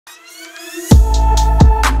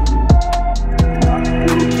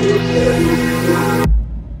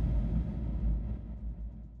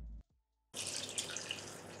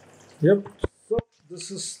Yep, so this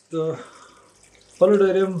is the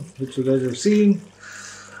planetarium which you guys have seen,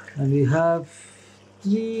 and we have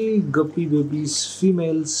 3 guppy babies,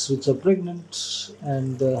 females which are pregnant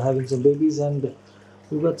and having some babies, and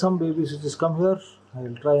we've got some babies which just come here. I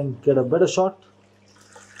will try and get a better shot.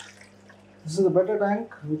 This is a better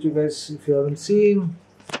tank which you guys, if you haven't seen,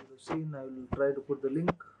 I will try to put the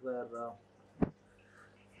link where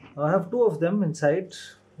I have 2 of them inside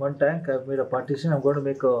one tank. I've made a partition. I'm going to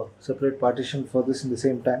make a separate partition for this in the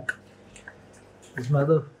same tank. This is my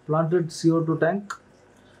other planted CO2 tank,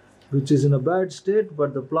 which is in a bad state,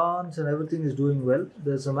 but the plants and everything is doing well.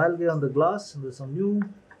 There's some algae on the glass and there's some new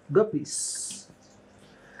guppies.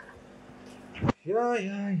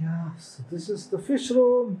 Yeah. So this is the fish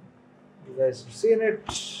room. You guys have seen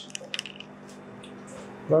it.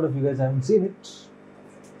 A lot of you guys haven't seen it.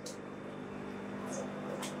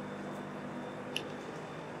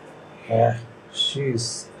 Yeah,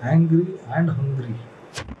 she's angry and hungry.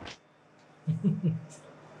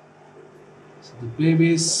 So the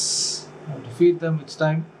babies, I have to feed them, it's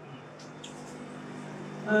time.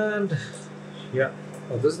 And yeah,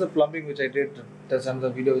 this is the plumbing which I did. That's another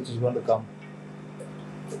video which is going to come.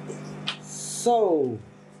 So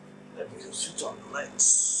let me just switch on the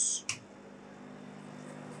lights.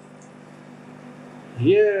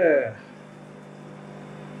 Yeah,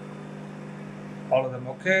 all of them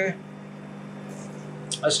okay.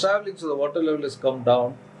 I was traveling, so the water level has come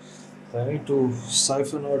down. So I need to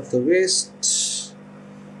siphon out the waste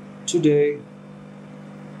today.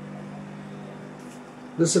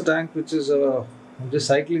 This is a tank which is I'm just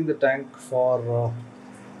cycling the tank for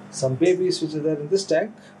some babies which are there in this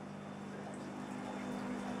tank.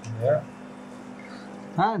 Yeah.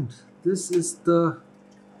 And this is the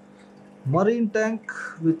marine tank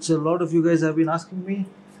which a lot of you guys have been asking me.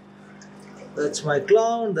 That's my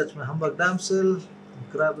clown, that's my humbug damsel.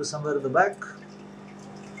 The crab is somewhere in the back.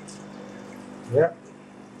 Yeah.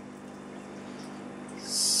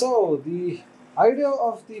 So the idea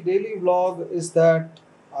of the daily vlog is that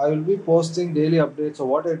I will be posting daily updates of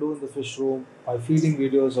what I do in the fish room, my feeding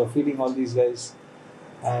videos of feeding all these guys,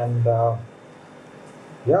 and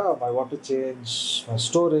yeah, my water change, my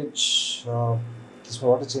storage, this is my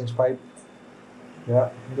water change pipe. Yeah,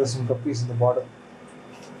 there's some guppies in the bottom.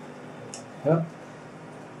 Yeah.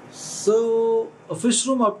 So a fish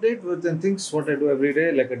room update with things what I do every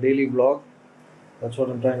day, like a daily vlog. That's what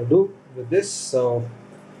I'm trying to do with this. So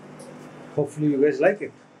hopefully you guys like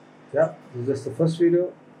it. Yeah, this is just the first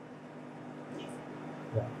video.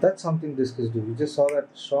 Yeah, that's something discus do. You just saw that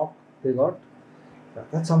shock they got. Yeah,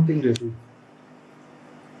 that's something they do.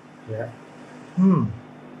 Yeah.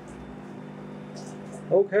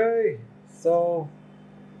 Okay, so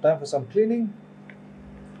time for some cleaning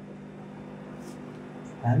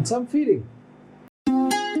and some feeding.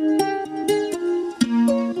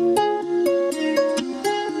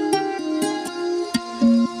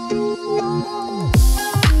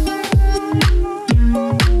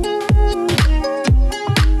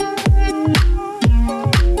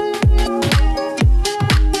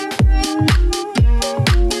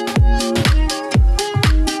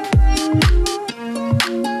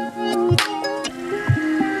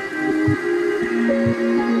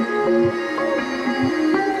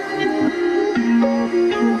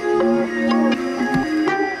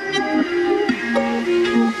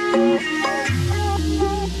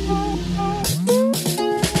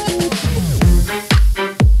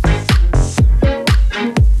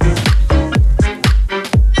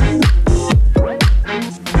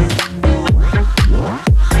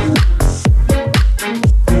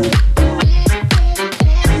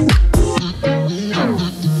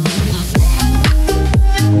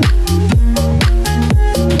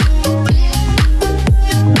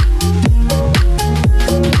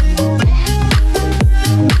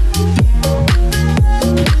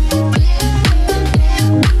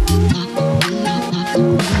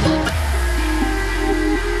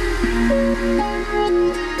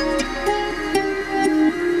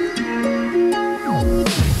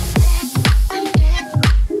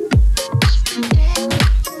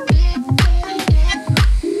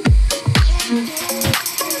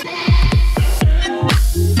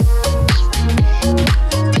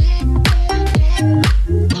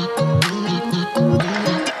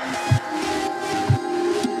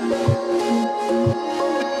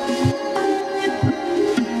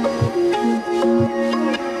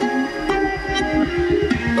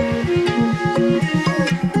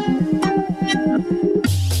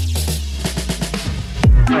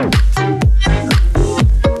 Oh.